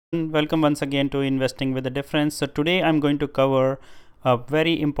Welcome once again to Investing with a Difference. So today I'm going to cover a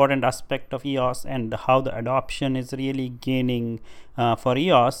very important aspect of EOS and how the adoption is really gaining for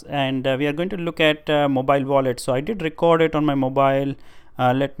EOS, and we are going to look at mobile wallet. So I did record it on my mobile.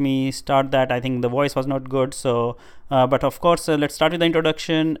 Let me start that. I think the voice was not good, so but of course let's start with the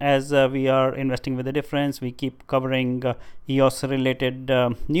introduction. As we are investing with a difference, we keep covering EOS related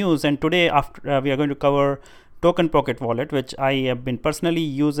news, and today after we are going to cover Token Pocket wallet, which I have been personally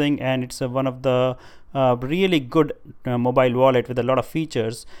using, and it's one of the really good mobile wallet with a lot of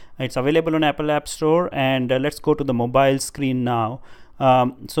features. It's available on Apple App Store, and let's go to the mobile screen now.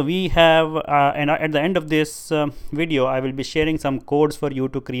 So we have and at the end of this video I will be sharing some codes for you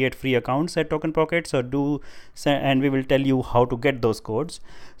to create free accounts at Token Pocket, so and we will tell you how to get those codes.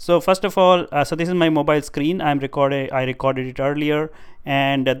 So first of all, so this is my mobile screen. I recorded it earlier,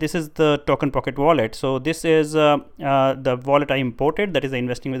 and this is the Token Pocket wallet. So this is the wallet I imported, that is the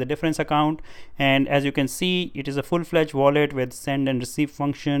Investing with a Difference account, and as you can see, it is a full-fledged wallet with send and receive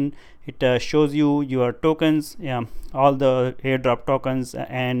function. It shows you your tokens, all the airdrop tokens,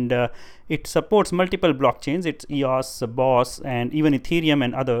 and it supports multiple blockchains. It's EOS, BOSS, and even Ethereum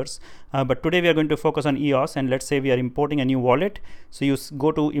and others, but today we are going to focus on EOS. And let's say we are importing a new wallet, so you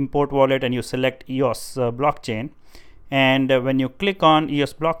go to import wallet and you select EOS blockchain, and when you click on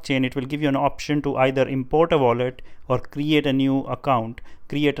EOS blockchain, it will give you an option to either import a wallet or create a new account,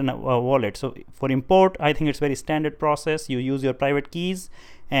 create a wallet. So for import, I think it's very standard process. You use your private keys,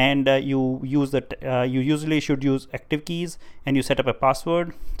 and you usually should use active keys, and you set up a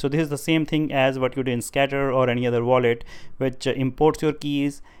password. So this is the same thing as what you do in Scatter or any other wallet, which imports your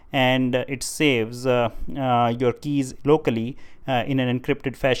keys, and it saves your keys locally in an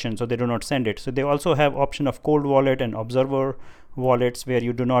encrypted fashion, so they do not send it. So they also have option of cold wallet and observer wallets, where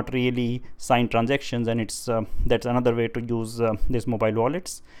you do not really sign transactions, and it's that's another way to use these mobile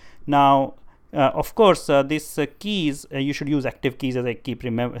wallets. Now of course these keys, you should use active keys, as I keep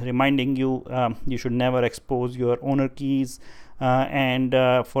reminding you. You should never expose your owner keys and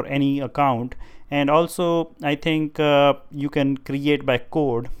for any account. And also I think you can create by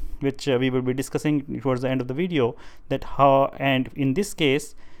code, which we will be discussing towards the end of the video, that how, and in this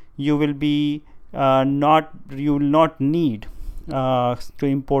case you will be you will not need to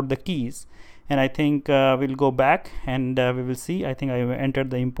import the keys. And I think we'll go back and we will see. I think I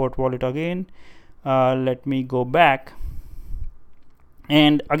entered the import wallet again. Let me go back,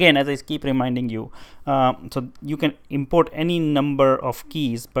 and again, as I keep reminding you, so you can import any number of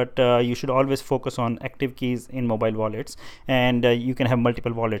keys, but you should always focus on active keys in mobile wallets, and you can have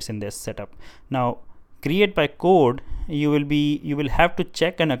multiple wallets in this setup. Now create by code, you will have to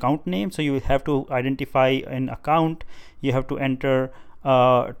check an account name. So you will have to identify an account. You have to enter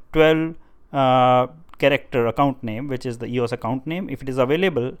 12 character account name, which is the EOS account name. If it is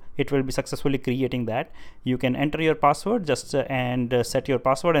available, it will be successfully creating that. You can enter your password and set your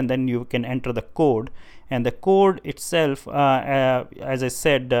password, and then you can enter the code. And the code itself, as I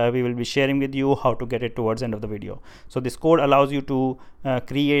said, we will be sharing with you how to get it towards the end of the video. So this code allows you to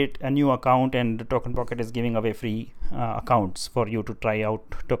create a new account, and Token Pocket is giving away free accounts for you to try out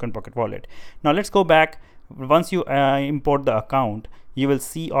Token Pocket wallet. Now let's go back. Once you import the account, you will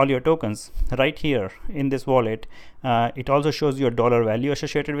see all your tokens right here in this wallet. It also shows your dollar value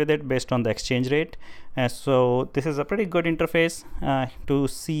associated with it based on the exchange rate. So this is a pretty good interface to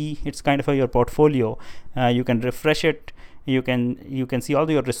see. It's kind of your portfolio. You can refresh it. You can see all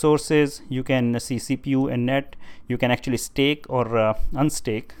your resources. You can see CPU and net. You can actually stake or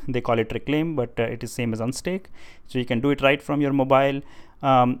unstake. They call it reclaim, but it is same as unstake. So you can do it right from your mobile.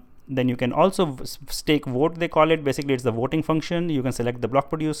 Then you can also stake vote, they call it. Basically it's the voting function. You can select the block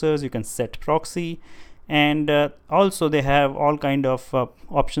producers, you can set proxy, and also they have all kind of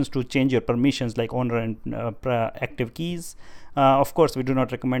options to change your permissions, like owner and active keys. Of course we do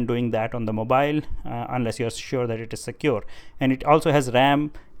not recommend doing that on the mobile unless you are sure that it is secure. And it also has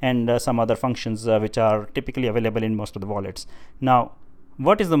RAM and some other functions which are typically available in most of the wallets. Now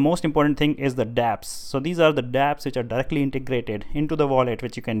what is the most important thing is the dApps. So these are the dApps which are directly integrated into the wallet,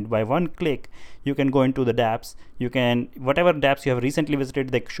 which you can, by one click, you can go into the dApps. You can, whatever dApps you have recently visited,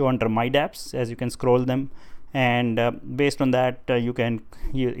 they show under My dApps as you can scroll them, and based on that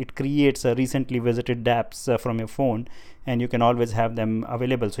it creates a recently visited dApps from your phone, and you can always have them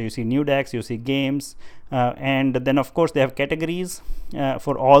available. So you see new DApps, you see games, and then of course they have categories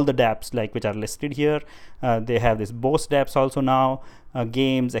for all the dApps like which are listed here. They have this BOSS dApps also now,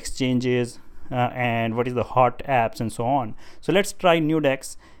 games, exchanges, and what is the hot apps and so on. So let's try new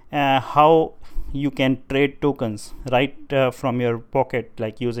DApps. How you can trade tokens right from your pocket,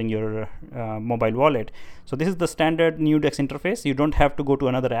 like using your mobile wallet. So this is the standard NewDex interface. You don't have to go to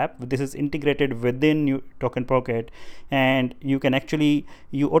another app. This is integrated within New Token Pocket, and you can actually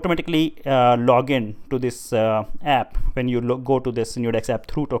automatically log in to this app when you go to this NewDex app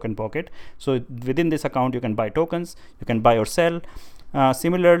through Token Pocket. So within this account, you can buy tokens, you can buy or sell.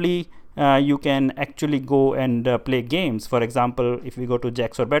 Similarly, you can actually go and play games. For example, if we go to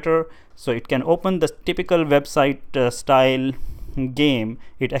Jacks or Better, so it can open the typical website style game.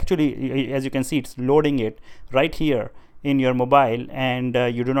 It actually, as you can see, it's loading it right here in your mobile, and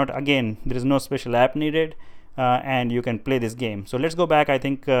you do not, again, there is no special app needed, and you can play this game. So let's go back. I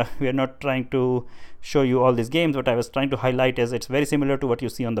think we are not trying to show you all these games. What I was trying to highlight is it's very similar to what you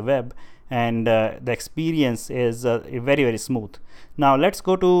see on the web, and the experience is very, very smooth. Now let's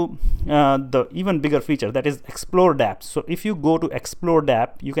go to the even bigger feature, that is Explore dApps. So if you go to Explore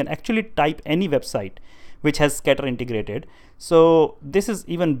dApp, you can actually type any website which has scatter integrated. So this is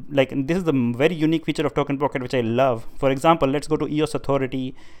even like, this is the very unique feature of Token Pocket, which I love. For example, let's go to EOS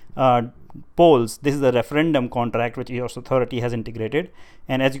Authority polls. This is the referendum contract which EOS Authority has integrated,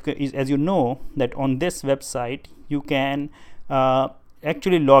 and as you know that on this website you can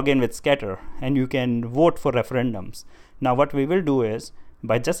actually log in with scatter and you can vote for referendums. Now what we will do is,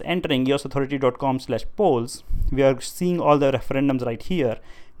 by just entering eosauthority.com/polls, we are seeing all the referendums right here.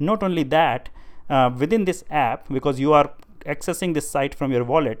 Not only that, within this app, because you are accessing this site from your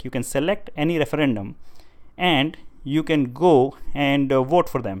wallet, you can select any referendum and you can go and vote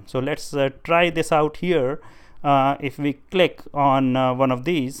for them. So let's try this out here. If we click on one of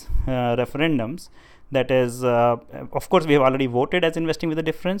these referendums, that is, of course, we have already voted as investing with a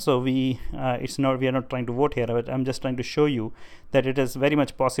difference, so we are not trying to vote here, but I'm just trying to show you that it is very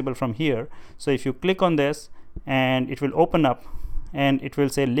much possible from here. So if you click on this, and it will open up, and it will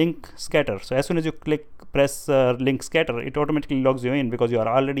say link scatter. So as soon as you press link scatter, it automatically logs you in, because you are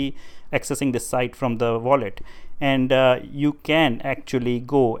already accessing this site from the wallet, and you can actually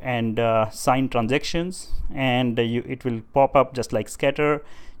go and sign transactions, and it will pop up just like scatter.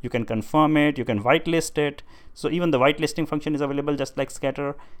 You can confirm it, you can whitelist it. So even the whitelisting function is available just like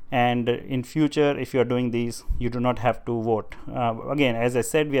scatter, and in future, if you are doing these, you do not have to vote. Again, as I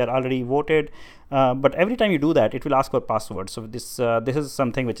said, we are already voted, but every time you do that, it will ask for password. So this is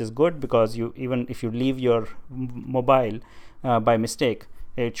something which is good, because even if you leave your mobile by mistake,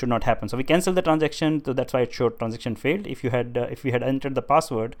 it should not happen. So we cancel the transaction, so that's why it showed transaction failed. If we had entered the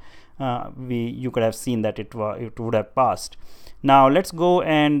password, you could have seen that it would have passed. Now let's go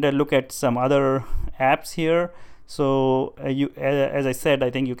and look at some other apps here. So as I said,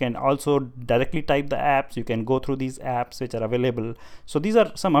 I think you can also directly type the apps. You can go through these apps which are available. So these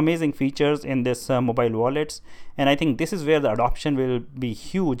are some amazing features in this mobile wallets, and I think this is where the adoption will be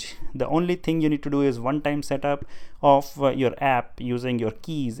huge. The only thing you need to do is one-time setup of your app using your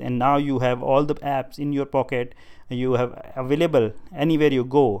keys, and now you have all the apps in your pocket. You have available anywhere you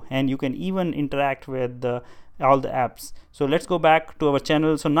go, and you can even interact with all the apps. So let's go back to our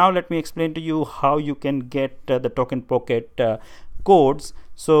channel. So now let me explain to you how you can get the Token Pocket codes.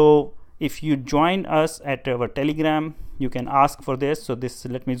 So if you join us at our Telegram, you can ask for this. So this,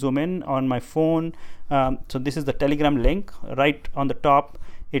 let me zoom in on my phone. So this is the Telegram link right on the top.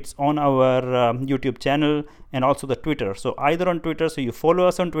 It's on our YouTube channel, and also the Twitter. So either on Twitter, so you follow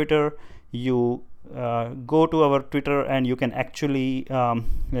us on Twitter, you go to our Twitter, and you can actually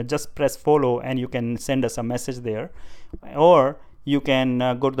just press follow, and you can send us a message there, or you can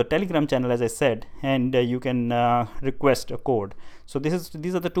go to the Telegram channel, as I said, and you can request a code. So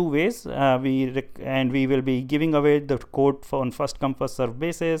these are the two ways we will be giving away the code on first come first serve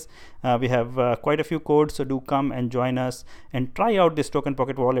basis. We have quite a few codes, so do come and join us and try out this Token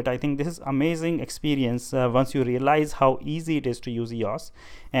Pocket wallet. I think this is amazing experience once you realize how easy it is to use EOS.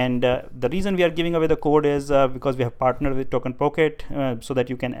 And the reason we are giving away the code is because we have partnered with Token Pocket, so that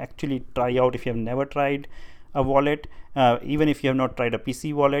you can actually try out if you have never tried a wallet. Even if you have not tried a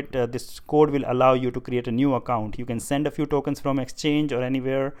PC wallet, this code will allow you to create a new account. You can send a few tokens from exchange or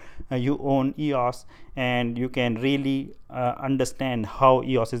anywhere you own EOS, and you can really understand how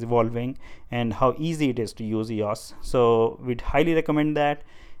EOS is evolving and how easy it is to use EOS. So we'd highly recommend that,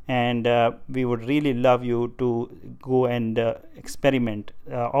 and we would really love you to go and experiment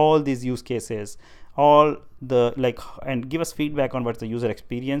all these use cases, and give us feedback on what's the user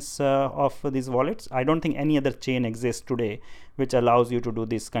experience of these wallets. I don't think any other chain exists today which allows you to do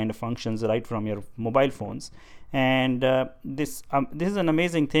these kind of functions right from your mobile phones. And this is an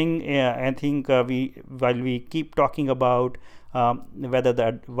amazing thing. I think while we keep talking about whether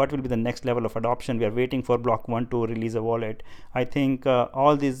that what will be the next level of adoption. We are waiting for Block 1 to release a wallet. I think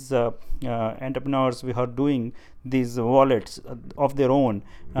all these entrepreneurs we are doing these wallets of their own.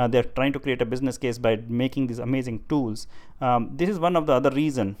 They're trying to create a business case by making these amazing tools. This is one of the other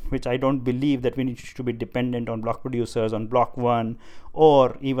reason which I don't believe that we need to be dependent on block producers, on Block 1,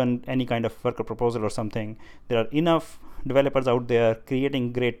 or even any kind of worker proposal or something. There are enough developers out there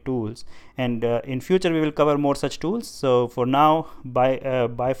creating great tools, and in future we will cover more such tools. So for now,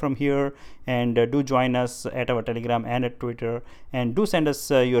 buy from here, and do join us at our Telegram and at Twitter, and do send us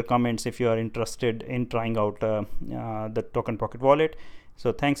your comments if you are interested in trying out the Token Pocket wallet.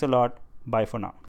 So thanks a lot. Bye for now.